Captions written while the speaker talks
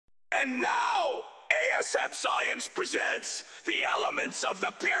And now, ASM Science presents the elements of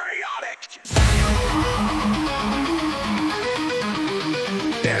the periodic.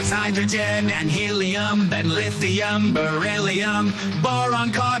 There's hydrogen and helium, then lithium, beryllium,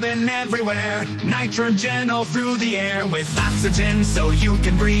 boron, carbon everywhere, nitrogen all through the air, with oxygen so you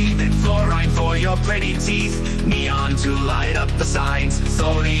can breathe, and fluoride for your pretty teeth, neon to light up the signs,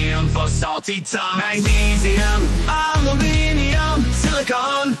 sodium for salty tongue, magnesium, aluminium,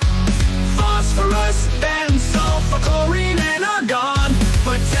 silicon, phosphorus, then sulfur, chlorine, and argon,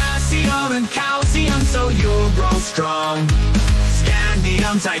 potassium and calcium so you'll grow strong.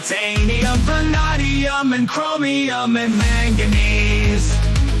 Scandium, titanium, vanadium, and chromium, and manganese.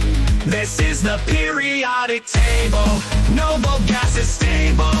 This is the periodic table. Noble gas is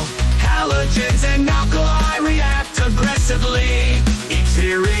stable. Halogens and alkali react aggressively. Each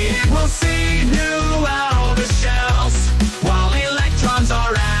period will see new outer shells, while electrons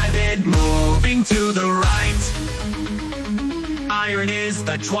are added, moving to the right. Iron is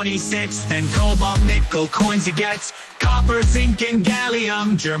the 26th, and cobalt, nickel coins you get. Copper, zinc, and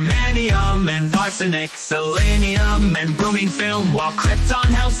gallium, germanium, and arsenic, selenium, and bromine film, while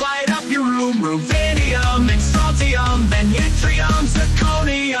krypton helps light up your room. Rubidium, and strontium, and yttrium,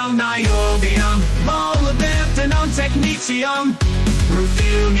 zirconium, niobium, molybdenum, technetium,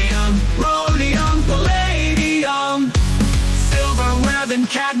 ruthenium, rhodium, palladium, silver, lead,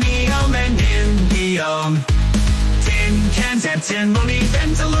 cadmium, and indium. Tin cans have antimony,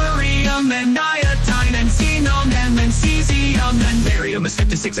 and tellurium, and iodine, and xenon, and then cesium, and barium is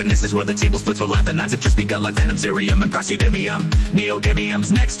 56, and this is where the table splits, where lanthanides have just begun, like venom, cerium, and praseodymium.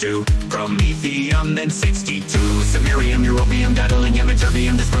 Neodymium's next to promethium, then 62, samarium, europium, gadolinium,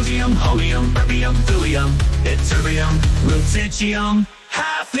 ytterbium, dysprosium, holmium, erbium, thulium, ytterbium, lutetium,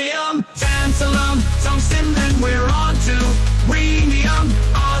 hafnium, tantalum, tungsten, then we're on to rhenium,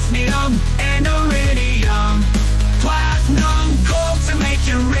 osmium, and iridium. Platinum, gold to make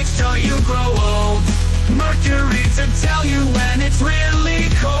you rich till you grow old. Mercury to tell you when it's really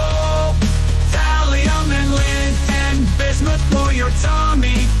cold. Thallium and lead and bismuth for your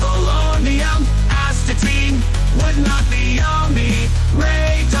tummy. Polonium, astatine would not be yummy.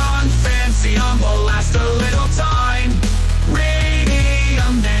 Radon, francium will last a little time.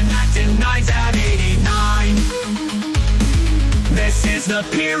 Radium, then actinides at 89. This is the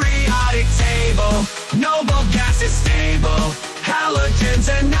periodic table. Noble gas is stable. Halogens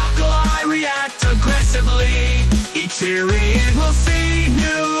and alkali react aggressively. Each period will see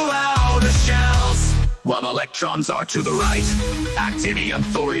new outer shells, while electrons are to the right. Actinium,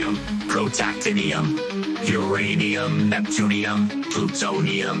 thorium, protactinium, uranium, neptunium,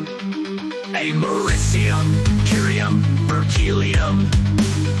 plutonium, americium, curium, berkelium,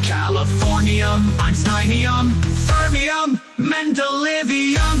 californium, einsteinium, fermium,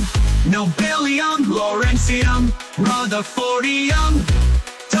 mendelevium, nobelium, lawrencium, rutherfordium,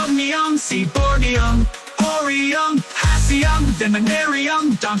 dubnium, seabornium, thorium, hassium,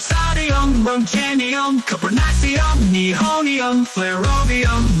 demonarium, darmstadtium, roentgenium, cupronacium, nihonium,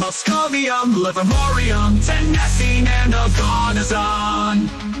 flerovium, moscovium, livermorium, tennessine, and oganesson.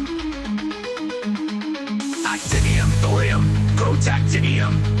 Actinium, thorium,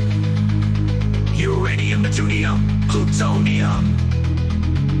 protactinium, uranium, neptunium, plutonium,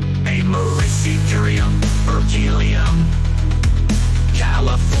 americium, curium, berkelium,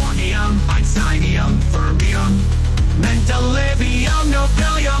 californium, einsteinium, fermium, mendelevium,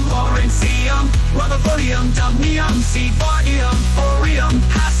 nobelium, lawrencium, rutherfordium, dubnium, seabornium, thorium,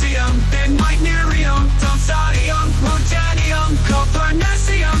 hassium, benmicnerium, darmstadtium, roentgenium,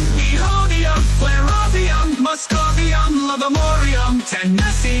 cupronacium, nihonium, flerovium, moscovium, livermorium,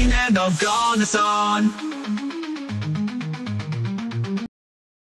 tennessine, and oganesson.